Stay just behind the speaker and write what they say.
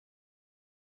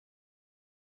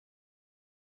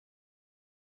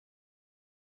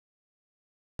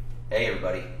Hey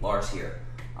everybody, Lars here.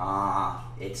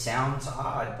 It sounds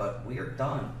odd, but we're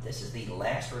done. This is the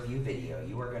last review video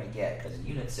you are going to get, because in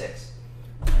Unit 6,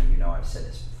 you know I've said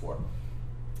this before,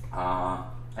 I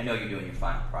know you're doing your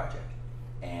final project,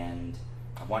 and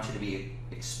I want you to be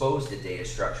exposed to data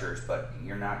structures, but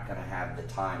you're not going to have the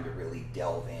time to really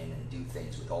delve in and do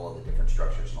things with all of the different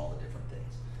structures and all the different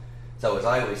things. So as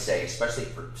I always say, especially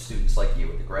for students like you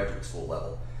at the graduate school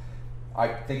level, I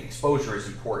think exposure is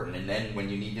important, and then when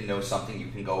you need to know something, you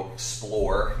can go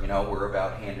explore. You know, we're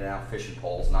about handing out fishing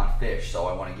poles, not fish, so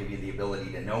I want to give you the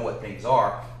ability to know what things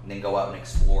are, and then go out and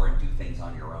explore and do things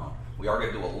on your own. We are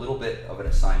going to do a little bit of an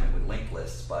assignment with linked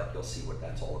lists, but you'll see what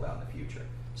that's all about in the future.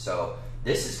 So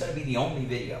this is going to be the only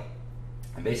video,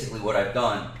 and basically what I've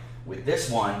done with this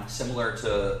one, similar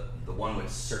to the one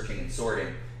with searching and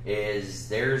sorting, is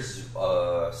there's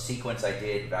a sequence I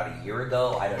did about a year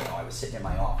ago. I don't know, I was sitting in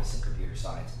my office in computer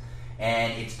science,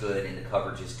 and it's good and the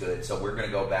coverage is good, so we're going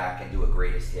to go back and do a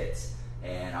greatest hits,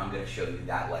 and I'm going to show you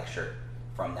that lecture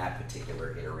from that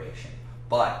particular iteration.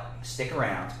 But stick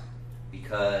around,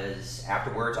 because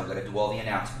afterwards I'm going to do all the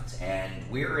announcements, and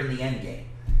we're in the end game,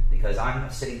 because I'm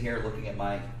sitting here looking at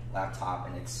my laptop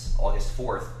and it's August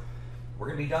 4th. We're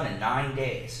going to be done in 9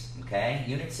 days, okay?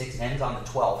 Unit 6 ends on the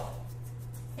 12th.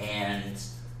 And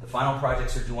the final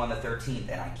projects are due on the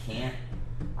 13th, and I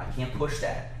can't push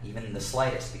that even the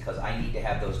slightest, because I need to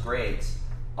have those grades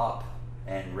up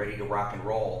and ready to rock and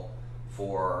roll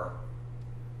for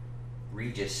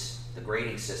Regis, the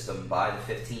grading system, by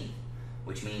the 15th,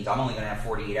 which means I'm only going to have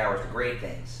 48 hours to grade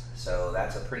things. So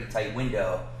that's a pretty tight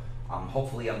window.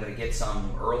 Hopefully I'm going to get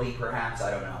some early, perhaps.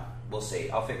 I don't know. We'll see.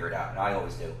 I'll figure it out, and I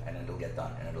always do, and it'll get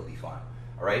done, and it'll be fun.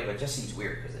 All right? But it just seems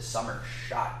weird because the summer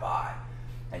shot by.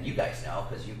 And you guys know,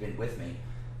 because you've been with me,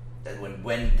 that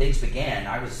when things began,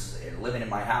 I was living in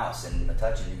my house in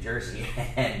Metuchen, New Jersey,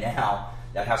 and now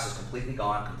that house is completely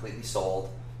gone, completely sold.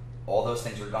 All those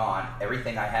things are gone.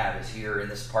 Everything I have is here in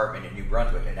this apartment in New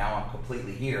Brunswick, and now I'm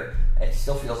completely here. It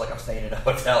still feels like I'm staying in a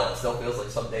hotel. It still feels like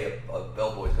someday a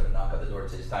bellboy's going to knock on the door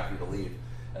and say, it's time for you to leave.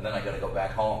 And then I got to go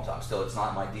back home, so it's not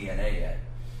in my DNA yet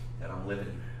that I'm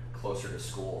living closer to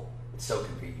school. It's so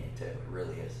convenient, too. It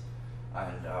really is.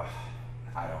 And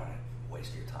I don't want to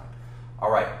waste your time.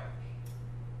 All right,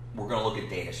 we're going to look at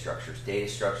data structures. Data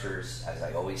structures, as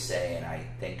I always say, and I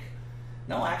think,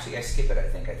 no, actually I skip it, I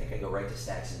think I go right to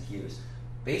stacks and queues.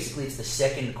 Basically, it's the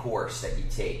second course that you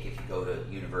take if you go to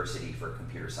university for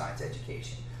computer science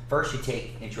education. First, you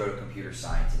take Intro to Computer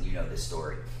Science, and you know this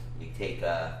story. You take,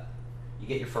 you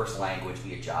get your first language,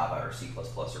 be it Java or C++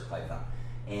 or Python,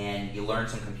 and you learn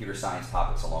some computer science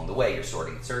topics along the way. Your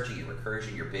sorting and searching, your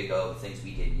recursion, your big O, the things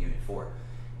we did in Unit 4.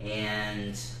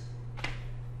 And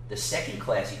the second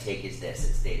class you take is this.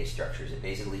 It's data structures. It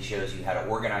basically shows you how to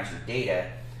organize your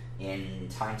data in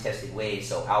time-tested ways,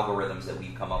 so algorithms that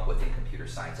we've come up with in computer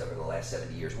science over the last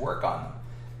 70 years work on them.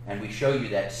 And we show you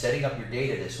that setting up your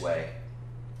data this way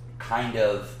kind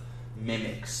of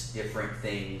mimics different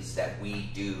things that we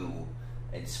do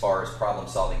as far as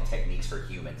problem-solving techniques for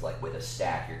humans. Like with a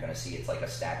stack, you're going to see it's like a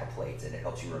stack of plates, and it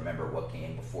helps you remember what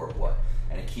came before what.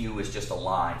 And a queue is just a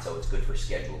line, so it's good for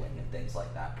scheduling and things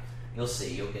like that. You'll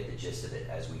see, you'll get the gist of it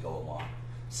as we go along.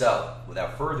 So,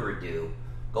 without further ado,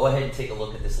 go ahead and take a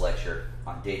look at this lecture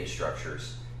on data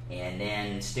structures, and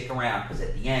then stick around, because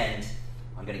at the end,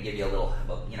 I'm going to give you a little,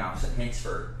 some hints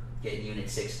for getting Unit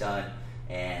 6 done,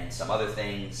 and some other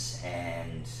things,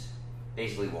 and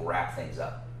basically we'll wrap things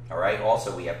up. All right.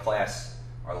 Also, we have class,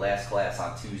 our last class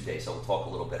on Tuesday, so we'll talk a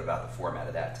little bit about the format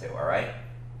of that too. All right.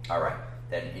 All right.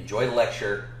 Then enjoy the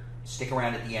lecture. Stick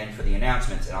around at the end for the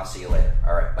announcements, and I'll see you later.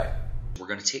 All right. Bye. We're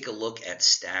going to take a look at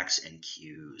stacks and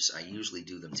queues. I usually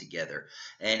do them together.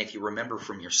 And if you remember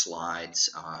from your slides,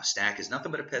 stack is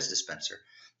nothing but a Pez dispenser.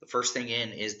 The first thing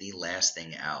in is the last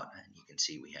thing out. And you can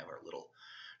see we have our little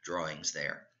drawings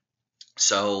there.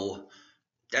 So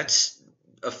that's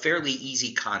a fairly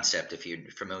easy concept if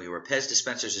you're familiar with Pez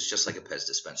dispensers. It's just like a Pez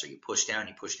dispenser. You push down,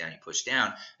 you push down, you push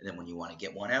down, and then when you want to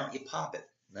get one out, you pop it.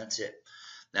 That's it.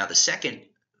 Now, the second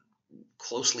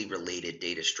closely related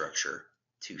data structure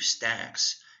to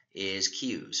stacks is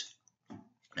queues.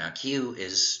 Now, a queue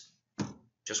is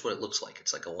just what it looks like.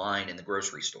 It's like a line in the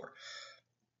grocery store.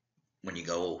 When you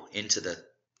go into the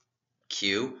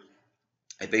queue,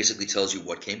 it basically tells you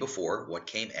what came before, what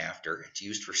came after. It's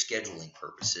used for scheduling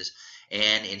purposes.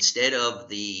 And instead of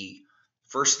the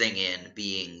first thing in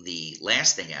being the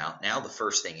last thing out, now the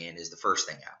first thing in is the first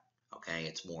thing out. Okay,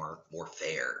 it's more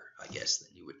fair, I guess, than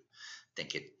you would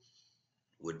think it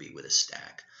would be with a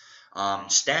stack.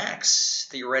 Stacks,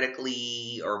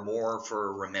 theoretically, are more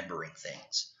for remembering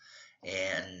things.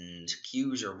 And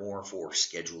queues are more for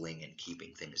scheduling and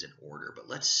keeping things in order. But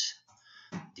let's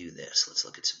do this. Let's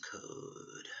look at some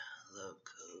code. Love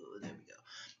code. There we go.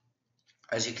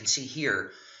 As you can see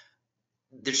here,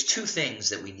 there's two things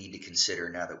that we need to consider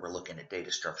now that we're looking at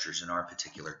data structures in our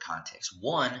particular context.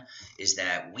 One is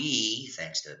that we,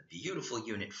 thanks to beautiful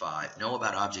Unit 5, know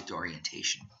about object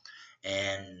orientation.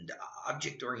 And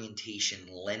object orientation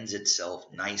lends itself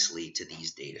nicely to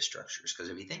these data structures.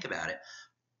 Because if you think about it,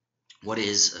 what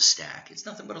is a stack? It's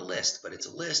nothing but a list, but it's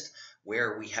a list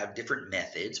where we have different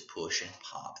methods, push and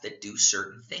pop, that do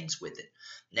certain things with it.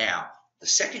 Now, the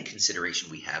second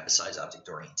consideration we have besides object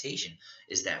orientation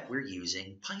is that we're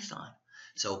using Python.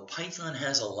 So Python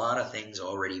has a lot of things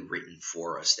already written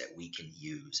for us that we can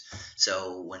use.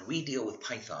 So when we deal with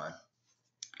Python,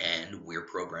 and we're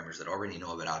programmers that already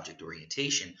know about object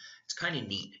orientation, it's kind of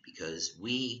neat because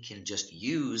we can just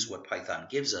use what Python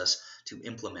gives us to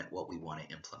implement what we want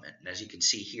to implement. And as you can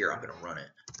see here, I'm going to run it.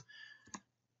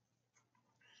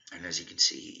 And as you can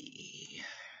see,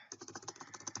 let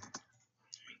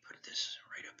me put this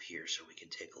right up here so we can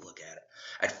take a look at it.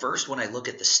 At first, when I look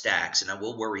at the stacks, and I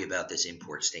will worry about this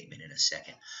import statement in a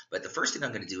second, but the first thing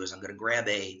I'm going to do is I'm going to grab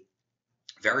a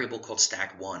variable called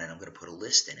stack1 and I'm going to put a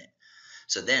list in it.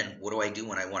 So then what do I do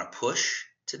when I want to push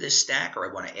to this stack or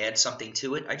I want to add something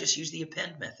to it? I just use the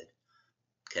append method.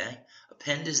 Okay?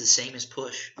 Append is the same as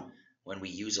push when we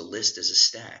use a list as a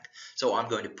stack. So I'm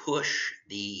going to push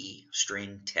the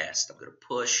string test. I'm going to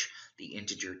push the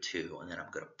integer 2, and then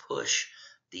I'm going to push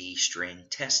the string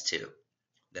test2.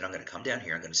 Then I'm going to come down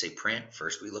here. I'm going to say print.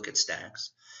 First we look at stacks.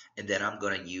 And then I'm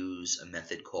going to use a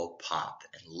method called pop.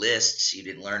 And lists, you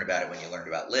didn't learn about it when you learned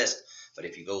about list. But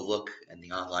if you go look in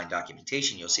the online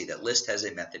documentation, you'll see that list has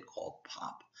a method called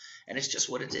pop. And it's just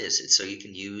what it is. It's so you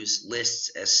can use lists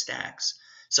as stacks.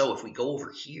 So if we go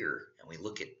over here and we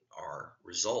look at our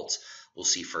results, we'll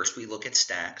see first we look at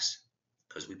stacks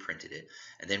because we printed it.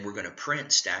 And then we're going to print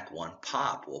stack1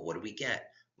 pop. Well, what do we get?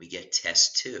 We get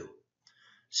test2.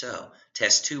 So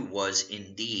test2 was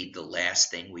indeed the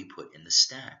last thing we put in the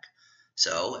stack.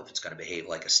 So if it's going to behave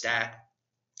like a stack,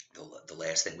 the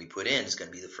last thing we put in is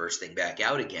going to be the first thing back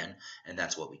out again, and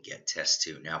that's what we get,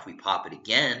 test2. Now if we pop it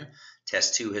again,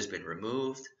 test2 has been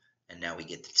removed, and now we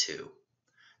get the 2.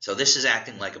 So this is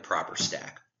acting like a proper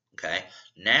stack. Okay.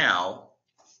 Now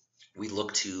we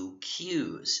look to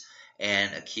queues,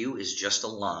 and a queue is just a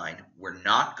line. We're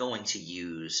not going to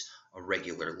use a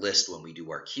regular list when we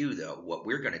do our queue, though. What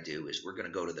we're going to do is we're going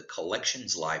to go to the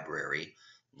collections library,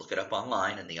 look it up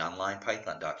online in the online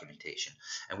Python documentation,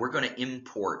 and we're going to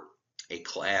import a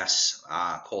class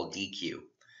called DQ,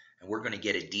 and we're going to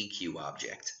get a DQ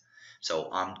object. So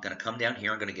I'm going to come down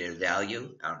here, I'm going to get a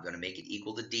value, I'm going to make it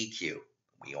equal to DQ.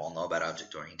 We all know about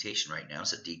object orientation right now,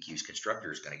 so DQ's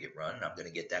constructor is going to get run, and I'm going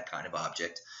to get that kind of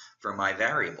object for my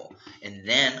variable. And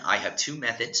then I have two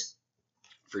methods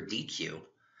for DQ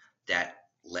that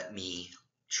let me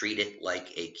treat it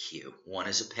like a queue. One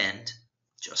is append,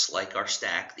 just like our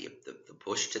stack, the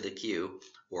push to the queue,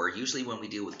 or usually when we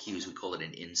deal with queues, we call it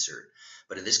an insert.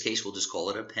 But in this case, we'll just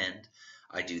call it append.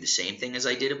 I do the same thing as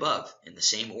I did above, in the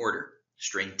same order.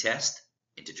 String test,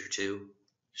 integer 2,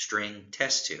 string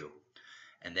test2,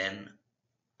 and then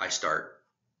I start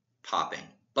popping.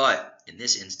 But in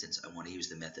this instance, I want to use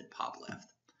the method pop left.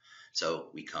 So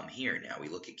we come here, now we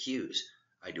look at queues.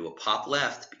 I do a pop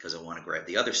left because I want to grab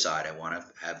the other side. I want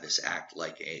to have this act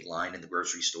like a line in the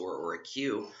grocery store or a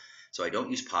queue. So I don't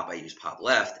use pop, I use pop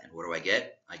left. And what do I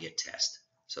get? I get test.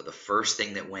 So the first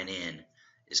thing that went in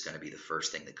is going to be the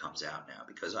first thing that comes out now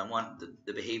because I want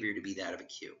the behavior to be that of a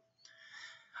queue.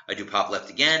 I do pop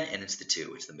left again, and it's the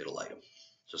 2. It's the middle item,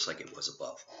 just like it was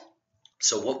above.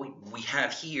 So what we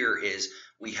have here is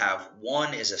we have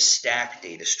one is a stack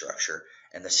data structure,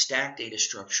 and the stack data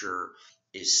structure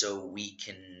is so we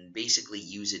can basically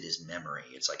use it as memory.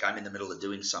 It's like I'm in the middle of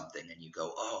doing something and you go,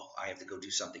 oh, I have to go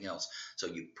do something else. So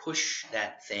you push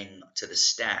that thing to the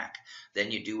stack,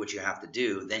 then you do what you have to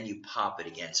do, then you pop it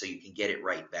again so you can get it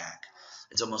right back.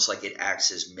 It's almost like it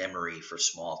acts as memory for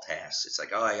small tasks. It's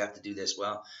like, oh, I have to do this.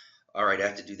 Well, all right, I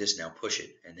have to do this now. Push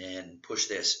it, and then push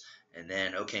this, and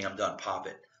then, okay, I'm done. Pop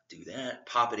it. Do that.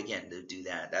 Pop it again. Do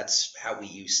that. That's how we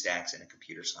use stacks in a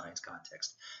computer science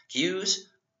context. Queues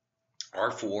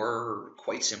are for,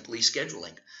 quite simply,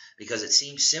 scheduling, because it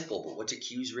seems simple, but what do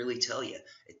queues really tell you?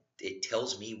 It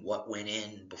tells me what went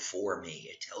in before me.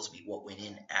 It tells me what went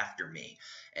in after me.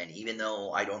 And even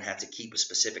though I don't have to keep a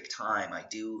specific time, I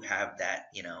do have that,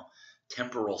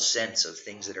 temporal sense of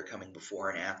things that are coming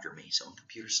before and after me. So in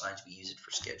computer science, we use it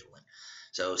for scheduling.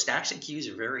 So stacks and queues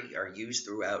are used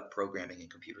throughout programming and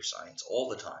computer science all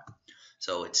the time.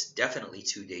 So it's definitely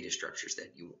two data structures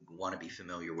that you want to be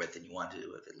familiar with and you want to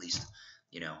have at least,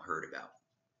 heard about.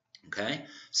 Okay,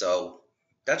 so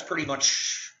that's pretty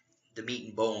much the meat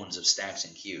and bones of stacks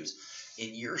and queues.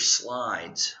 In your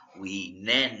slides, we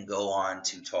then go on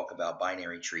to talk about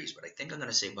binary trees, but I think I'm going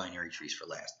to say binary trees for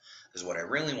last, because what I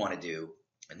really want to do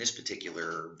in this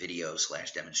particular video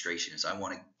 / demonstration is I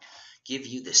want to give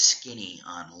you the skinny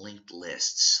on linked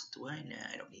lists. Nah,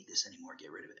 I don't need this anymore.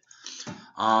 Get rid of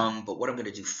it. But what I'm going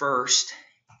to do first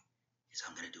is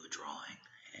I'm going to do a drawing,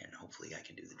 and hopefully I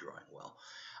can do the drawing well.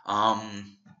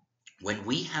 When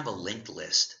we have a linked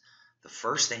list, the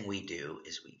first thing we do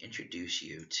is we introduce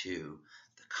you to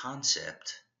the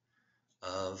concept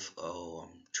of, I'm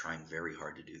trying very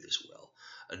hard to do this well,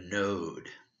 a node,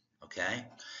 okay?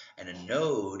 And a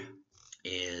node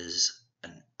is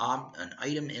an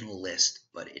item in a list,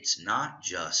 but it's not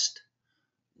just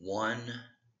one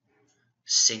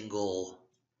single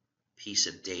piece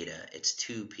of data, it's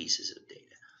two pieces of data.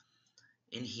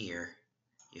 In here,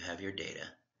 you have your data,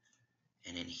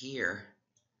 and in here,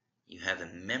 you have a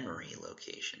memory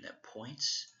location that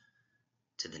points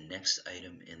to the next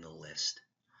item in the list.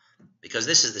 Because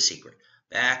this is the secret.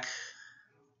 Back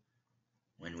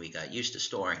when we got used to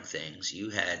storing things,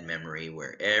 you had memory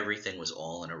where everything was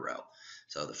all in a row.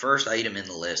 So the first item in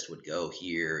the list would go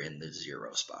here in the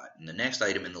 0 spot, and the next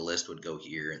item in the list would go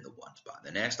here in the 1 spot.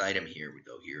 The next item here would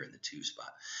go here in the 2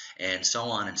 spot, and so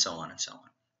on and so on and so on.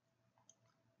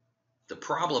 The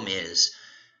problem is,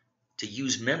 to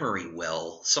use memory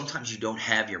well, sometimes you don't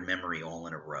have your memory all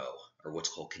in a row, or what's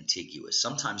called contiguous.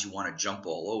 Sometimes you want to jump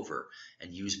all over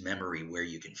and use memory where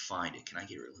you can find it. Let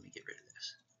me get rid of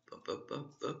this.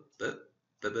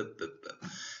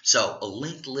 So a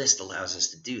linked list allows us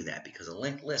to do that, because a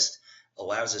linked list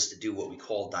allows us to do what we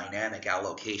call dynamic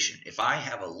allocation. If I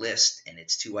have a list and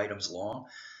it's 2 items long,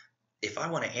 if I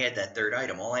want to add that third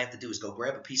item, all I have to do is go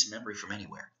grab a piece of memory from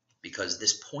anywhere, because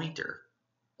this pointer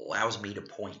allows me to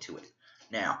point to it.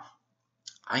 Now,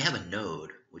 I have a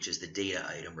node, which is the data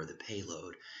item or the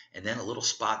payload, and then a little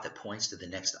spot that points to the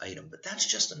next item, but that's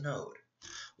just a node.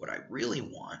 What I really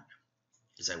want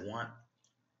is I want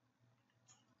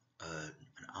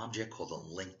an object called a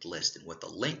linked list, and what the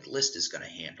linked list is going to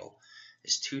handle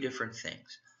is 2 different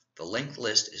things. The linked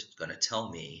list is going to tell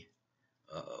me,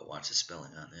 what's the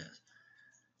spelling on this?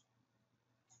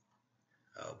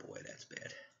 Oh boy, that's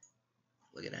bad.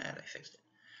 Look at that, I fixed it.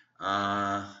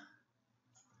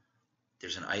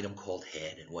 There's an item called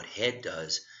head, and what head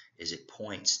does is it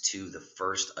points to the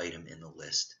first item in the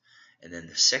list. And then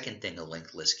the second thing a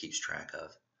linked list keeps track of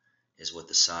is what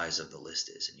the size of the list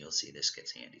is, and you'll see this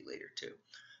gets handy later too.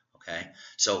 Okay,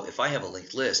 so if I have a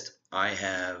linked list,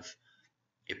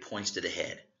 it points to the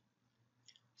head.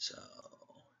 So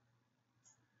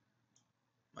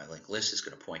my linked list is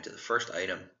going to point to the first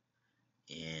item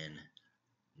in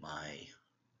my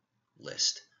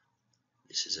list.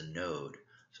 This is a node.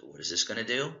 So what is this going to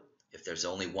do? If there's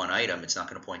only one item, it's not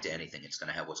going to point to anything. It's going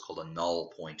to have what's called a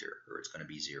null pointer, or it's going to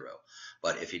be 0.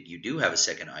 But if you do have a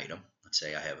second item, let's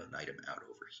say I have an item out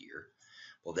over here,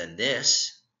 well then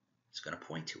this is going to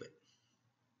point to it.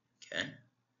 Okay?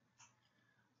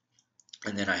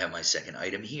 And then I have my second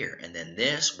item here, and then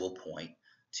this will point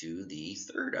to the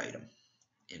third item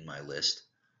in my list,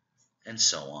 and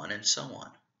so on and so on.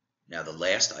 Now the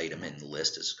last item in the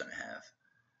list is going to have,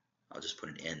 I'll just put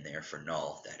an N there for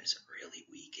null. That is a really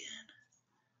weak N.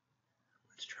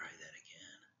 Let's try that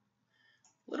again.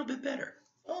 A little bit better.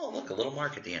 Oh, look, a little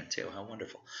mark at the end too. How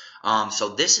wonderful. So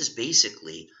this is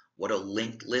basically what a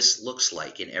linked list looks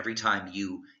like. And every time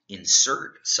you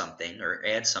insert something or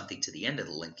add something to the end of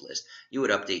the linked list, you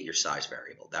would update your size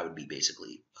variable. That would be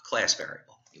basically a class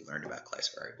variable. You learned about class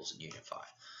variables in Unit 5.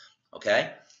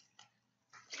 Okay?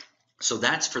 So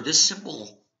that's for this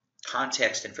simple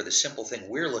context and for the simple thing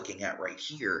we're looking at right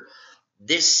here.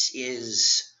 This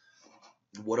is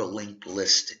what a linked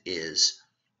list is.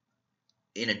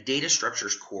 In a data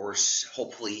structures course,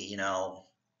 hopefully, I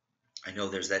know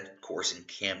there's that course in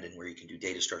Camden where you can do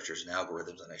data structures and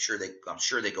algorithms, and I'm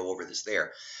sure they go over this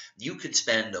there. You could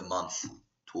spend a month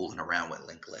tooling around with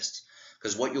linked lists,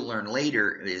 because what you'll learn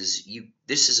later is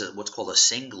this is what's called a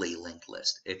singly linked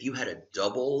list. If you had a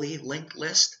doubly linked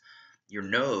list, your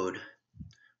node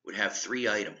would have 3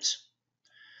 items.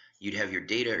 You'd have your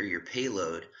data or your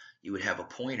payload. You would have a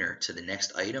pointer to the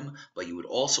next item, but you would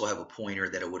also have a pointer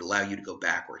that it would allow you to go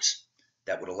backwards.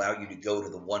 That would allow you to go to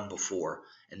the one before,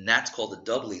 and that's called a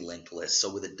doubly linked list.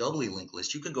 So with a doubly linked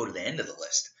list, you can go to the end of the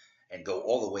list and go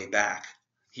all the way back.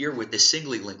 Here with this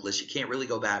singly linked list, you can't really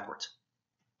go backwards.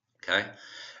 Okay?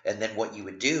 And then what you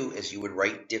would do is you would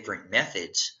write different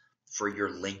methods for your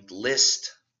linked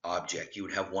list object. You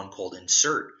would have one called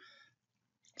insert.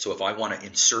 So if I want to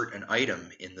insert an item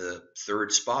in the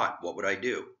third spot, what would I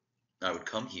do? I would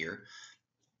come here,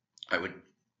 I would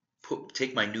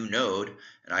take my new node,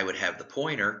 and I would have the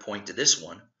pointer point to this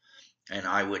one, and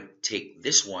I would take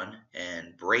this one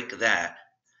and break that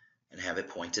and have it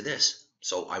point to this.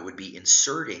 So I would be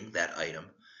inserting that item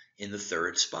in the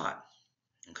third spot.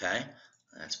 Okay,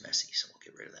 that's messy, so we'll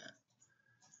get rid of that.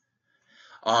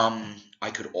 I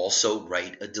could also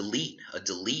write a delete. A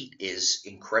delete is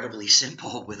incredibly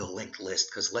simple with a linked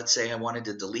list, because let's say I wanted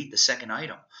to delete the second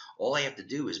item. All I have to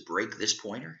do is break this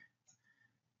pointer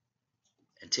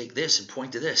and take this and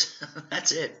point to this.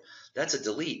 That's it. That's a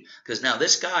delete. Because now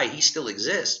this guy, he still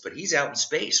exists, but he's out in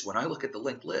space. When I look at the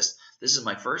linked list, this is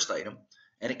my first item,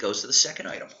 and it goes to the second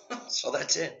item. So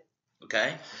that's it.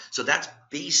 Okay? So that's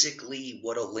basically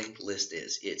what a linked list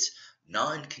is. It's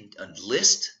a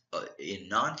list in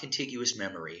non-contiguous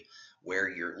memory, where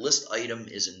your list item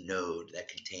is a node that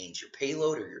contains your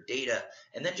payload or your data,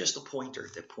 and then just a pointer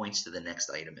that points to the next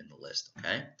item in the list.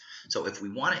 Okay, so if we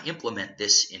want to implement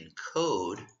this in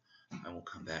code, I will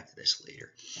come back to this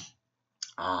later.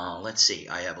 Let's see,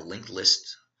 I have a linked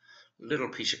list, little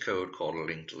piece of code called a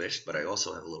linked list, but I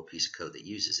also have a little piece of code that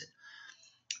uses it.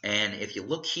 And if you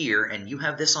look here, and you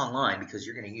have this online because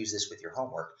you're going to use this with your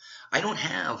homework, I don't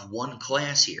have one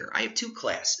class here. I have two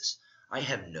classes. I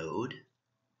have node,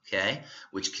 okay,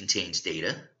 which contains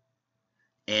data,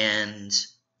 and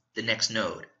the next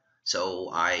node.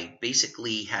 So I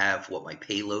basically have what my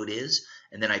payload is,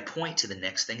 and then I point to the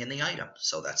next thing in the item.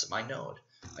 So that's my node.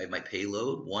 I have my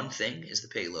payload. One thing is the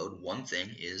payload. One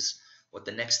thing is what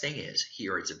the next thing is.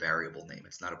 Here it's a variable name.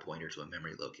 It's not a pointer to a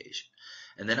memory location.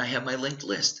 And then I have my linked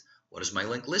list. What does my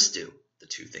linked list do? The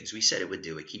two things we said it would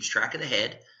do. It keeps track of the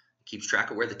head, it keeps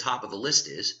track of where the top of the list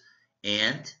is,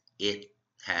 and it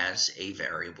has a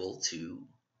variable to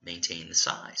maintain the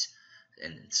size.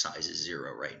 And size is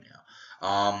 0 right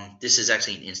now. This is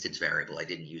actually an instance variable. I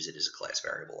didn't use it as a class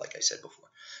variable like I said before.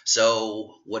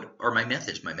 So what are my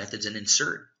methods? My method's an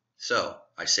insert. So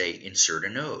I say insert a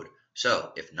node.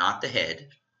 So if not the head,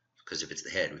 because if it's the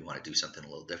head, we want to do something a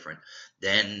little different,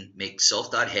 then make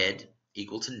self.head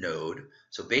equal to node.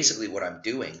 So basically what I'm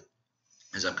doing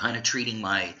is I'm kind of treating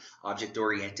my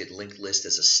object-oriented linked list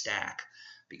as a stack,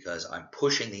 because I'm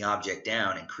pushing the object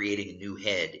down and creating a new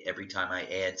head every time I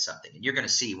add something. And you're going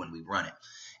to see when we run it.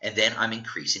 And then I'm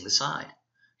increasing the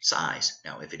size.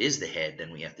 Now, if it is the head,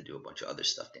 then we have to do a bunch of other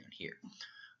stuff down here.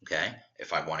 Okay?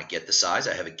 If I want to get the size,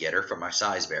 I have a getter for my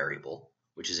size variable,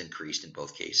 which is increased in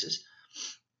both cases.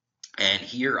 And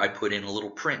here I put in a little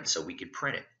print so we can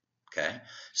print it. Okay?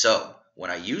 So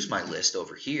when I use my list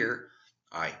over here,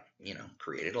 I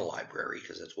created a library,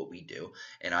 because that's what we do,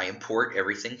 and I import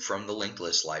everything from the linked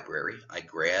list library. I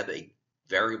grab a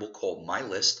variable called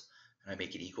myList, and I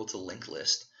make it equal to linked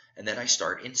list, and then I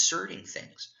start inserting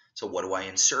things. So what do I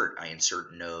insert? I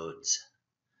insert nodes,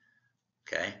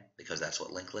 okay, because that's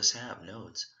what linked lists have,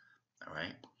 nodes. All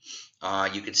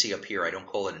right. You can see up here, I don't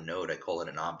call it a node, I call it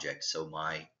an object. So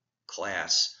my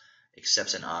class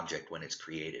accepts an object when it's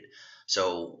created.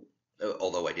 So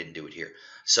although I didn't do it here.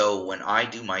 So when I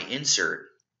do my insert,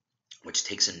 which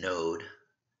takes a node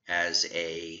as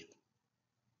a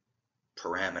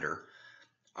parameter,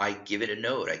 I give it a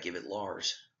node. I give it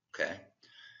Lars, okay?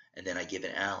 And then I give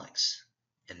it Alex.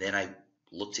 And then I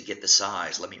look to get the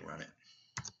size. Let me run it.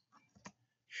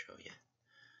 Show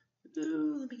you.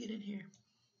 Ooh, let me get in here.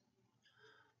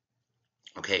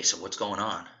 Okay, so what's going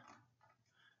on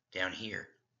down here?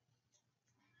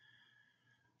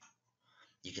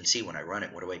 You can see when I run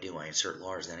it, what do? I insert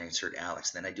Lars, then I insert Alex,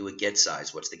 then I do a get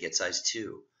size. What's the get size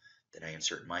 2? Then I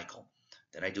insert Michael.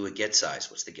 Then I do a get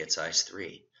size. What's the get size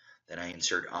 3? Then I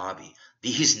insert Abby.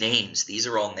 These names, these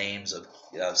are all names of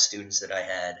students that I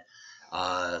had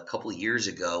a couple of years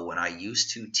ago when I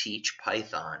used to teach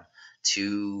Python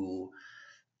to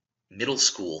middle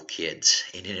school kids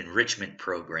in an enrichment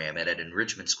program at an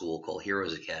enrichment school called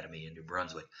Heroes Academy in New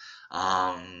Brunswick.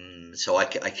 So I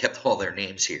kept all their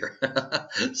names here.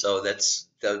 So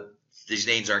these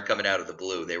names aren't coming out of the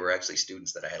blue. They were actually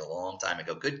students that I had a long time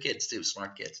ago. Good kids too,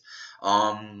 smart kids.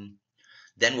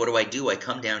 Then what do? I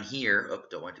come down here. Oh,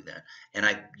 don't want to do that. And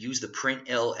I use the print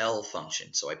LL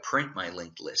function. So I print my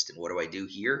linked list. And what do I do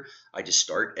here? I just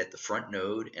start at the front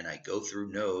node and I go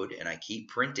through node and I keep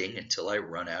printing until I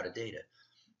run out of data.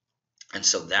 And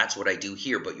so that's what I do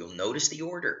here. But you'll notice the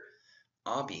order.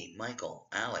 Abby, Michael,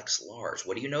 Alex, Lars.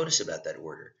 What do you notice about that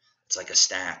order? It's like a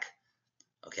stack.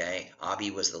 Okay, Abby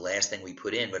was the last thing we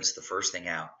put in, but it's the first thing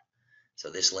out.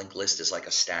 So this linked list is like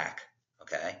a stack.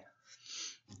 okay?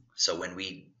 So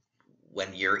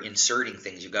when you're inserting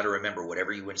things, you've got to remember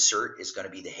whatever you insert is going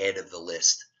to be the head of the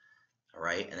list, all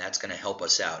right? And that's going to help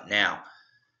us out. Now,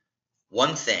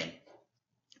 one thing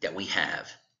that we have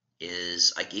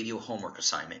is I gave you a homework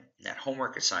assignment, and that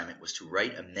homework assignment was to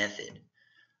write a method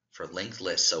for linked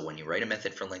lists. So when you write a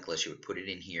method for linked lists, you would put it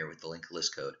in here with the linked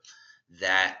list code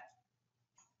that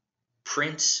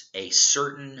prints a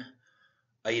certain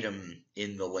item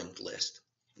in the linked list.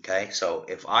 Okay, so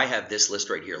if I have this list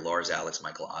right here, Lars, Alex,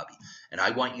 Michael, Avi, and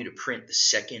I want you to print the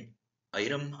second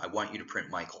item, I want you to print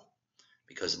Michael,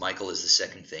 because Michael is the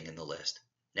second thing in the list.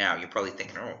 Now, you're probably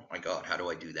thinking, oh my God, how do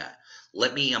I do that?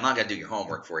 I'm not going to do your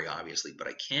homework for you, obviously, but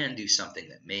I can do something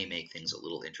that may make things a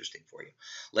little interesting for you.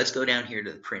 Let's go down here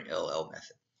to the print LL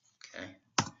method, okay?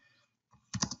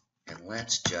 And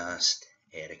let's just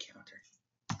add a counter.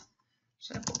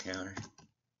 Simple counter.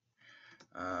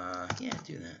 Yeah,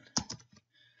 do that.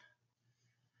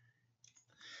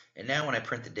 And now when I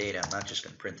print the data, I'm not just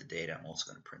going to print the data, I'm also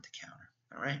going to print the counter.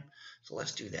 All right, so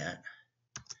let's do that.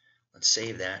 Let's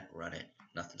save that, run it.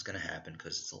 Nothing's going to happen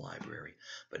because it's a library.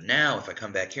 But now if I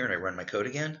come back here and I run my code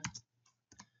again,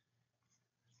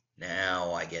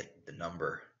 now I get the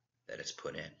number that it's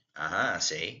put in. Aha,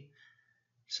 see?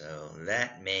 So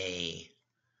that may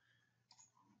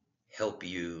help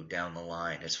you down the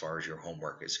line as far as your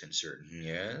homework is concerned.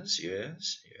 Yes.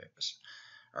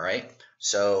 All right,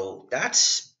 so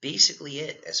that's basically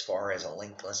it as far as a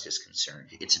linked list is concerned.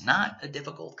 It's not a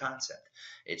difficult concept.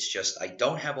 It's just I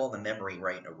don't have all the memory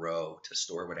right in a row to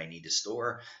store what I need to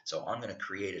store. So I'm going to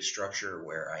create a structure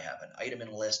where I have an item in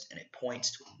a list and it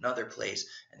points to another place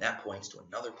and that points to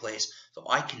another place. So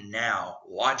I can now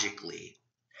logically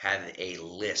have a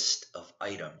list of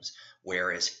items,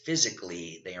 whereas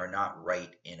physically they are not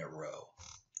right in a row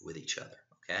with each other,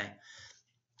 okay?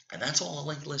 And that's all a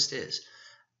linked list is.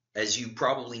 As you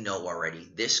probably know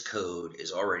already, this code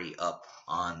is already up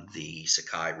on the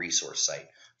Sakai resource site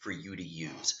for you to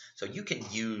use. So you can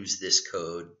use this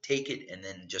code, take it, and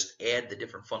then just add the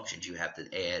different functions you have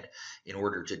to add in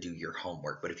order to do your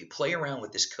homework. But if you play around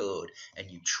with this code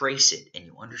and you trace it and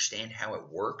you understand how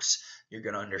it works, you're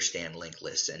going to understand linked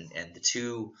lists. And the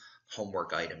two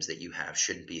homework items that you have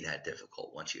shouldn't be that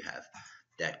difficult once you have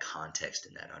that context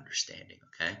and that understanding,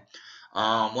 okay?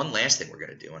 One last thing we're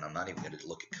going to do, and I'm not even going to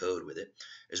look at code with it,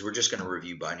 is we're just going to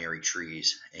review binary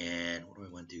trees. And what do we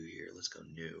want to do here? Let's go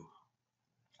new.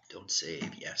 Don't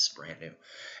save. Yes, brand new.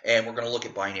 And we're going to look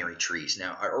at binary trees.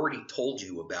 Now, I already told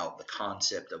you about the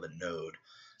concept of a node.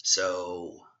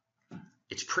 So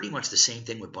it's pretty much the same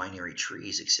thing with binary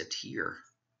trees, except here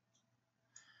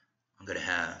I'm going to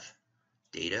have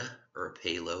data or a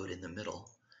payload in the middle.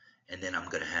 And then I'm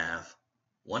going to have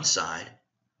one side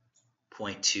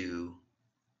point to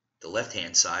the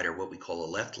left-hand side, or what we call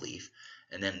a left leaf,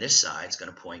 and then this side is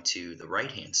going to point to the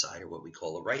right-hand side, or what we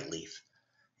call a right leaf.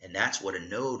 And that's what a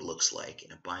node looks like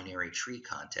in a binary tree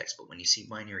context. But when you see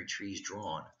binary trees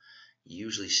drawn, you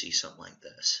usually see something like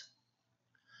this.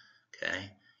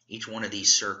 Okay? Each one of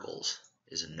these circles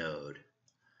is a node,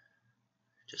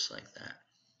 just like that.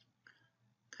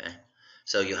 Okay?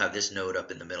 So you'll have this node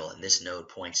up in the middle, and this node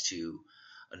points to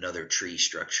another tree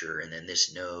structure, and then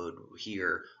this node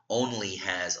here only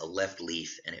has a left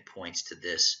leaf and it points to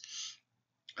this.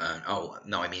 Oh,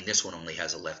 no, I mean this one only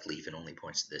has a left leaf and only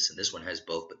points to this, and this one has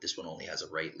both, but this one only has a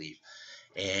right leaf.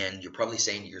 And you're probably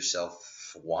saying to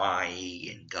yourself, why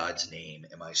in God's name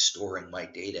am I storing my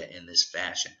data in this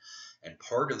fashion? And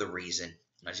part of the reason,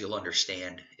 as you'll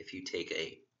understand if you take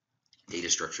a data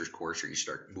structures course or you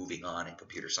start moving on in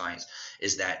computer science,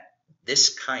 is that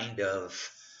this kind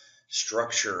of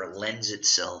structure lends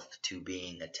itself to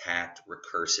being attacked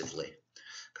recursively.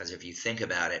 Because if you think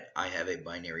about it, I have a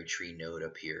binary tree node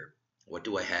up here. What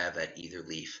do I have at either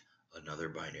leaf? Another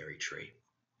binary tree.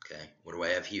 Okay, what do I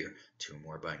have here? Two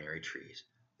more binary trees.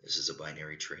 This is a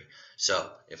binary tree. So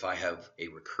if I have a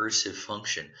recursive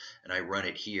function and I run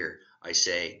it here, I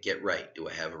say, get right. Do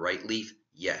I have a right leaf?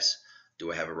 Yes.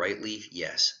 Do I have a right leaf?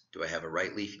 Yes. Do I have a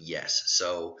right leaf? Yes.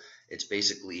 So it's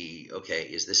basically, okay,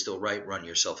 is this still right? Run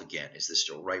yourself again. Is this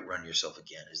still right? Run yourself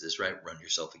again. Is this right? Run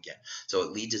yourself again. So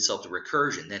it leads itself to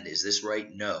recursion. Then is this right?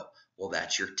 No. Well,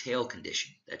 that's your tail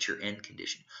condition. That's your end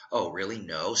condition. Oh, really?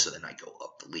 No. So then I go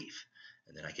up the leaf.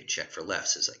 And then I can check for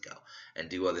lefts as I go and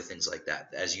do other things like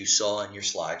that. As you saw in your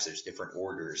slides, there's different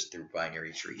orders through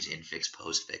binary trees: infix,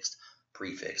 postfix,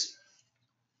 prefix.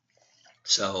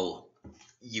 So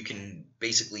you can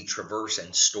basically traverse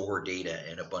and store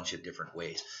data in a bunch of different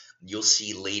ways. You'll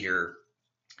see later,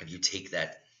 if you take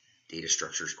that data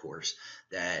structures course,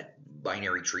 that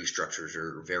binary tree structures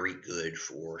are very good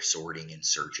for sorting and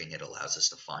searching. It allows us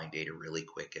to find data really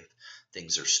quick if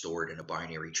things are stored in a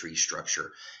binary tree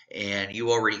structure. And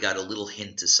you already got a little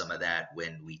hint of some of that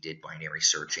when we did binary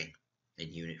searching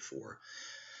in Unit 4.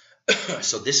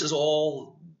 So this is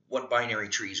all what binary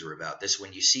trees are about. This,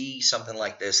 when you see something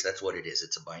like this, that's what it is.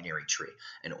 It's a binary tree.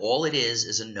 And all it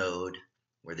is a node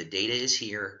where the data is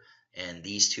here, and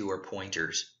these two are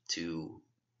pointers to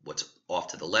what's off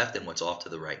to the left and what's off to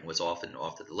the right. And what's off to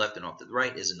the left and off to the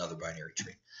right is another binary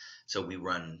tree. So we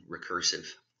run recursive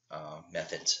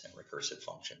methods and recursive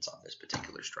functions on this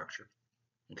particular structure.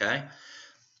 Okay?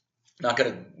 Not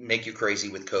going to make you crazy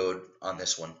with code on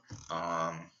this one.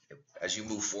 As you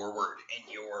move forward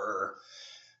in your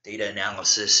data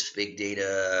analysis, big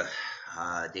data,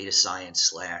 data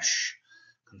science /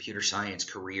 computer science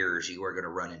careers, you are going to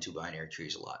run into binary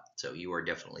trees a lot. So you are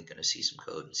definitely going to see some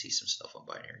code and see some stuff on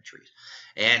binary trees.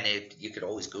 And you could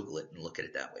always Google it and look at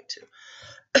it that way too.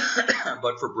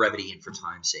 But for brevity and for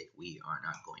time's sake, we are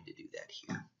not going to do that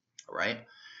here. All right.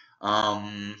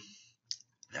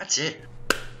 That's it.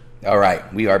 All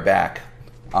right, we are back.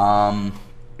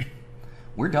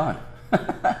 We're done.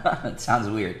 It sounds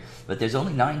weird, but there's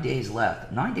only 9 days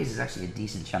left. 9 days is actually a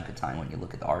decent chunk of time when you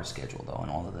look at our schedule, though, and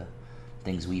all of the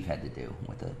things we've had to do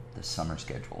with the summer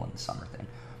schedule and the summer thing.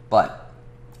 But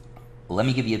let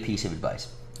me give you a piece of advice,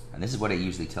 and this is what I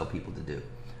usually tell people to do.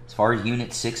 As far as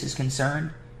Unit 6 is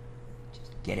concerned,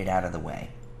 just get it out of the way,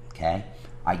 okay?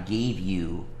 I gave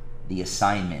you the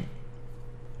assignment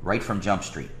right from Jump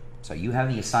Street. So you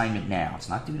have the assignment now. It's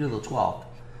not due till the 12th.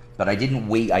 But I didn't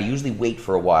wait. I usually wait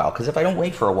for a while, because if I don't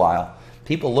wait for a while,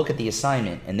 people look at the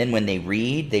assignment, and then when they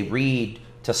read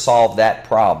to solve that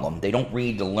problem. They don't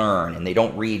read to learn, and they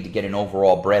don't read to get an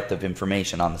overall breadth of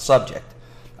information on the subject.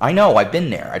 I know, I've been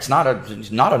there. It's not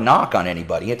a knock on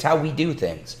anybody. It's how we do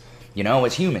things. You know,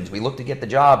 as humans, we look to get the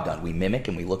job done. We mimic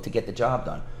and we look to get the job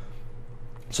done.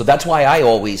 So that's why I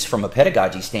always, from a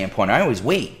pedagogy standpoint, I always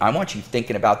wait. I want you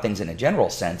thinking about things in a general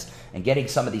sense and getting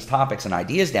some of these topics and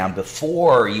ideas down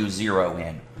before you zero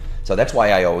in. So that's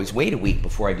why I always wait a week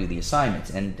before I do the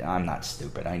assignments. And I'm not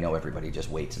stupid. I know everybody just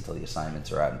waits until the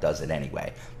assignments are out and does it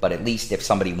anyway. But at least if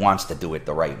somebody wants to do it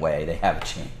the right way, they have a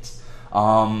chance.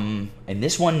 And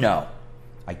this one, no.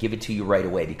 I give it to you right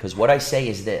away, because what I say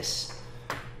is this.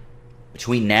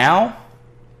 Between now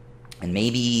and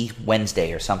maybe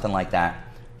Wednesday or something like that,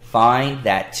 find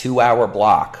that 2-hour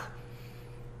block.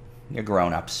 You're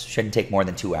grown-ups. Shouldn't take more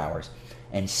than 2 hours.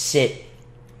 And sit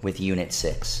with Unit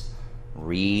 6.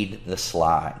 Read the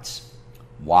slides.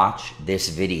 Watch this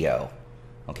video.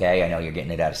 Okay? I know you're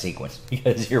getting it out of sequence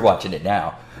because you're watching it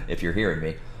now if you're hearing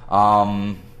me.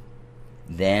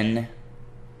 Then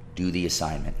do the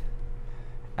assignment.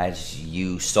 As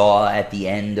you saw at the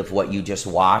end of what you just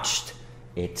watched,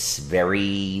 it's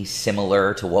very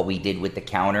similar to what we did with the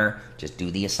counter. Just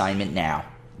do the assignment now.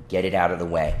 Get it out of the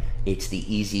way. It's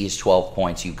the easiest 12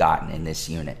 points you've gotten in this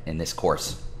unit, in this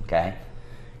course. Okay?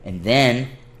 And then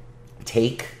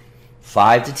take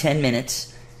 5 to 10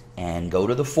 minutes and go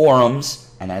to the forums.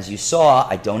 And as you saw,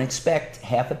 I don't expect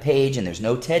half a page and there's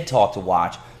no TED Talk to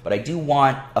watch, but I do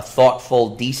want a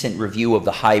thoughtful, decent review of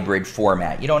the hybrid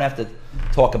format. You don't have to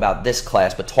talk about this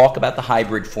class, but talk about the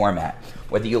hybrid format.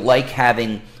 Whether you like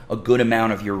having a good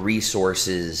amount of your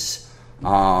resources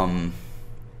online.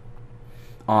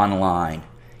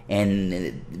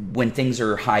 And when things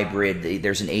are hybrid,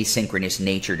 there's an asynchronous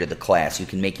nature to the class. You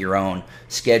can make your own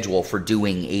schedule for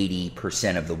doing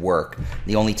 80% of the work.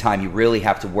 The only time you really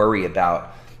have to worry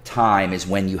about time is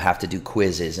when you have to do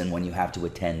quizzes and when you have to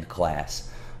attend class.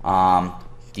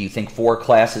 Do you think 4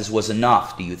 classes was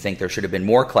enough? Do you think there should have been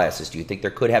more classes? Do you think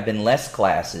there could have been less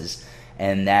classes?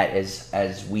 And that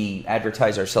as we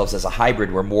advertise ourselves as a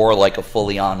hybrid, we're more like a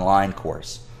fully online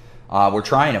course. We're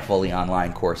trying a fully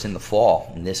online course in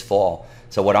this fall.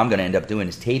 So what I'm going to end up doing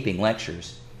is taping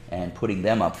lectures and putting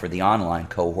them up for the online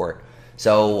cohort.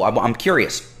 So I'm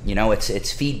curious. You know,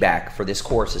 it's feedback for this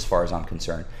course as far as I'm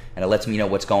concerned. And it lets me know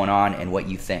what's going on and what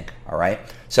you think, all right?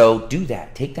 So do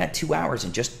that. Take that 2 hours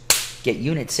and just get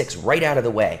Unit 6 right out of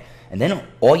the way. And then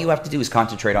all you have to do is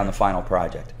concentrate on the final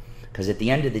project. Because at the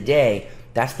end of the day,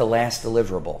 that's the last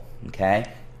deliverable, okay?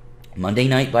 Monday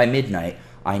night by midnight,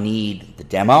 I need the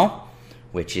demo,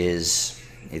 which is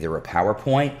either a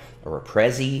PowerPoint or a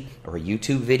Prezi or a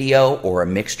YouTube video or a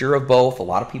mixture of both. A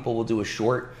lot of people will do a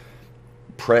short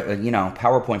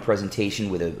PowerPoint presentation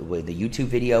with a YouTube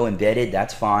video embedded.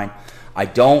 That's fine.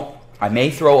 I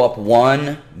may throw up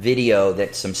one video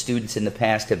that some students in the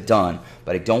past have done,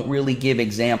 but I don't really give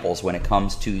examples when it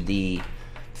comes to the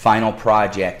final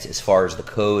project as far as the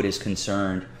code is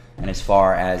concerned and as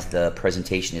far as the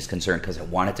presentation is concerned, because I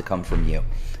want it to come from you.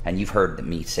 And you've heard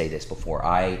me say this before.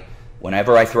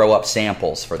 Whenever I throw up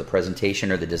samples for the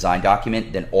presentation or the design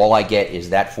document, then all I get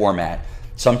is that format.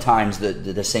 Sometimes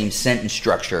the same sentence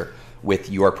structure with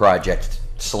your project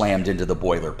slammed into the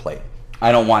boilerplate.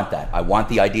 I don't want that. I want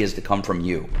the ideas to come from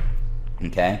you.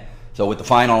 Okay? So with the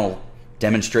final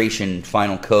demonstration,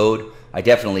 final code, I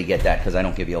definitely get that because I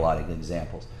don't give you a lot of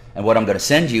examples. And what I'm going to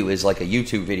send you is like a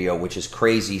YouTube video, which is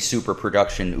crazy, super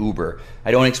production, uber.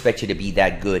 I don't expect you to be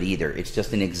that good either. It's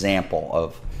just an example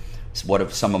of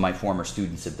what some of my former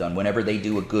students have done. Whenever they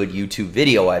do a good YouTube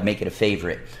video, I make it a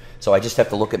favorite. So I just have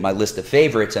to look at my list of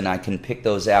favorites, and I can pick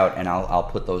those out, and I'll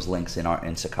put those links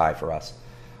in Sakai for us.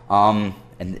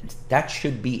 And that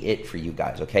should be it for you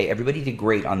guys, okay? Everybody did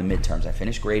great on the midterms. I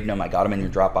finished grading them. I got them in your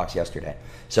Dropbox yesterday.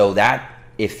 So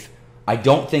I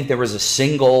don't think there was a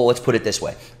single, let's put it this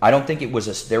way, I don't think there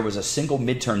was a single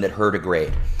midterm that hurt a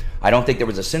grade. I don't think there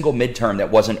was a single midterm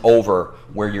that wasn't over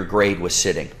where your grade was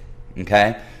sitting,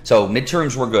 okay? So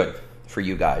midterms were good for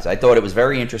you guys. I thought it was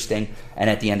very interesting, and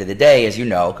at the end of the day, as you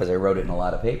know, because I wrote it in a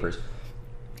lot of papers,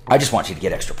 I just want you to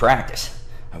get extra practice.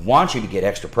 I want you to get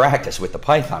extra practice with the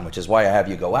Python, which is why I have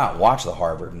you go out, watch the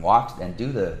Harvard, and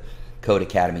do the Code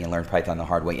Academy and learn Python the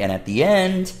hard way. And at the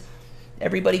end,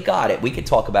 everybody got it. We could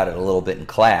talk about it a little bit in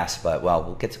class, but, well,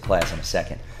 we'll get to class in a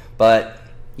second. But,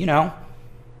 you know,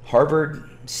 Harvard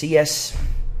CS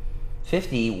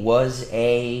 50 was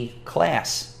a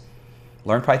class.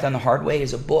 Learn Python the Hard Way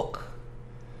is a book.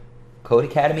 Code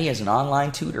Academy is an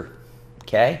online tutor,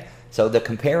 okay? So the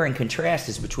compare and contrast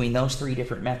is between those three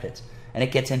different methods, and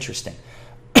it gets interesting.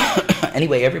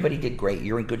 Anyway, everybody did great.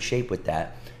 You're in good shape with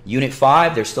that. Unit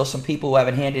 5, there's still some people who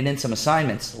haven't handed in some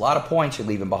assignments. A lot of points you're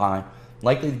leaving behind.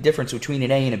 Likely the difference between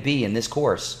an A and a B in this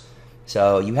course.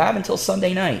 So you have until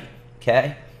Sunday night,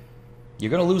 okay? You're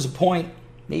going to lose a point,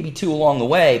 maybe 2 along the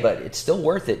way, but it's still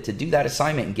worth it to do that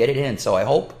assignment and get it in. So I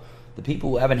hope the people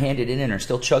who haven't handed it in are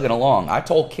still chugging along. I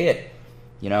told Kit,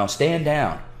 stand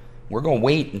down. We're going to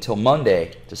wait until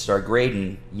Monday to start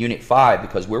grading Unit 5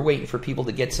 because we're waiting for people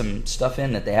to get some stuff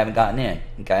in that they haven't gotten in,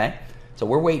 okay? So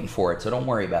we're waiting for it, so don't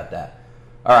worry about that.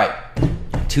 All right,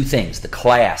 2 things. The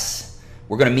class.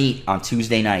 We're going to meet on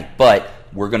Tuesday night, but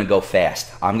we're going to go fast.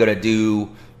 We're going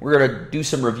to do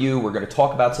some review. We're going to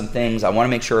talk about some things. I want to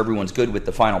make sure everyone's good with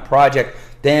the final project.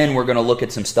 Then we're going to look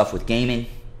at some stuff with gaming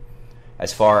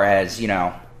as far as,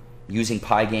 using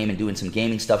Pygame and doing some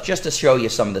gaming stuff just to show you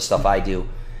some of the stuff I do.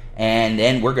 And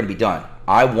then we're going to be done.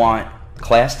 I want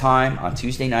class time on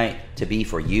Tuesday night to be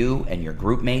for you and your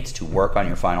group mates to work on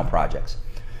your final projects.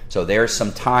 So there's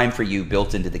some time for you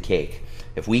built into the cake.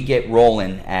 If we get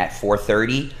rolling at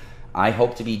 4:30, I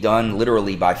hope to be done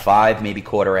literally by 5, maybe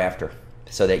quarter after,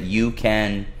 so that you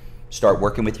can start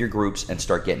working with your groups and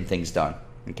start getting things done,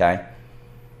 okay?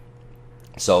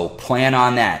 So plan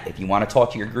on that. If you want to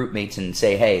talk to your group mates and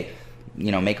say, hey,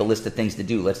 make a list of things to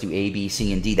do. Let's do A, B,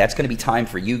 C, and D. That's going to be time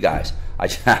for you guys.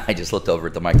 I just looked over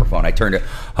at the microphone. I turned it,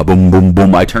 boom, boom,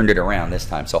 boom. I turned it around this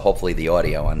time, so hopefully the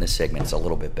audio on this segment is a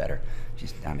little bit better.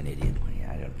 I'm an idiot.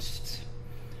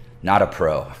 Not a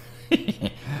pro.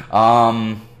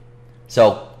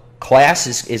 So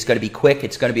class is going to be quick.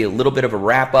 It's going to be a little bit of a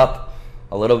wrap-up,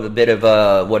 a little bit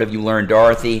of what have you learned,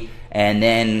 Dorothy, and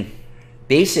then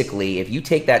basically if you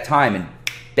take that time and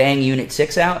bang Unit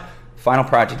 6 out, final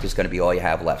project is going to be all you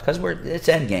have left because it's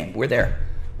end game. We're there.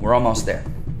 We're almost there.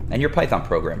 And you're Python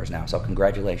programmers now, so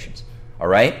congratulations. All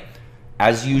right?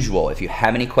 As usual, if you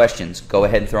have any questions, go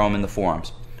ahead and throw them in the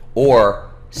forums.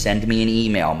 Or send me an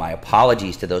email. My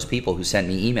apologies to those people who sent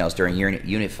me emails during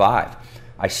Unit 5.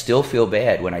 I still feel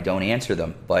bad when I don't answer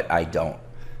them, but I don't.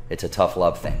 It's a tough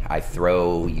love thing.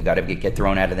 You got to get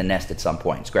thrown out of the nest at some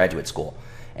point. It's graduate school.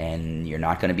 And you're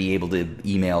not going to be able to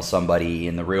email somebody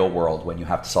in the real world when you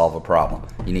have to solve a problem.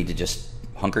 You need to just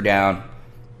hunker down,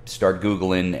 start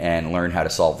Googling, and learn how to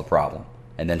solve the problem,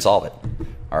 and then solve it.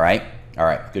 All right? All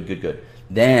right. Good, good, good.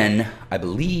 Then I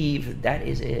believe that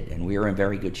is it, and we are in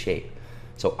very good shape.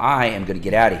 So I am going to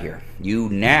get out of here. You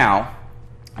now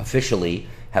officially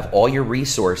have all your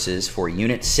resources for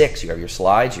Unit 6. You have your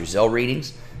slides, your Zell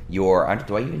readings, I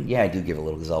do give a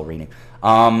little Zell reading.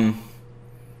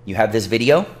 You have this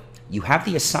video, you have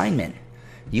the assignment,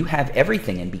 you have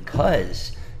everything, and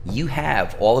because you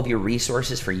have all of your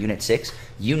resources for Unit 6,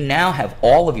 you now have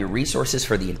all of your resources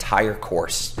for the entire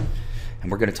course.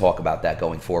 And we're going to talk about that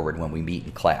going forward when we meet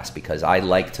in class, because I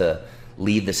like to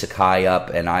leave the Sakai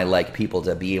up, and I like people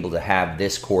to be able to have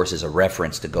this course as a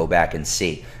reference to go back and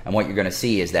see. And what you're going to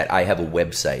see is that I have a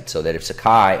website, so that if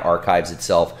Sakai archives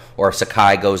itself, or if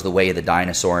Sakai goes the way of the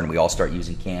dinosaur and we all start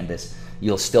using Canvas,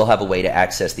 you'll still have a way to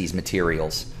access these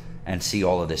materials and see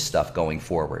all of this stuff going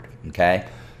forward, okay?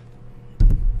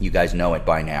 You guys know it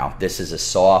by now. This is a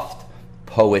soft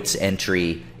poet's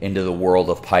entry into the world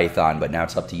of Python, but now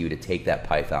it's up to you to take that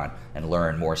Python and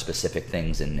learn more specific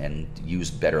things and use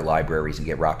better libraries and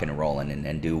get rocking and rolling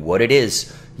and do what it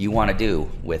is you want to do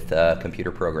with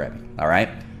computer programming, all right?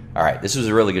 All right, this was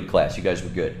a really good class. You guys were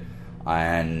good.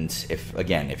 And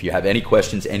if you have any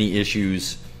questions, any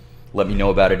issues, let me know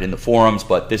about it in the forums,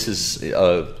 but this is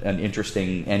an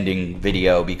interesting ending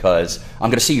video because I'm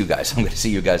going to see you guys. I'm going to see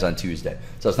you guys on Tuesday.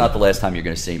 So it's not the last time you're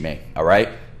going to see me, all right?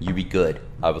 You be good.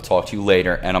 I will talk to you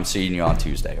later, and I'm seeing you on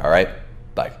Tuesday, all right?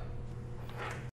 Bye.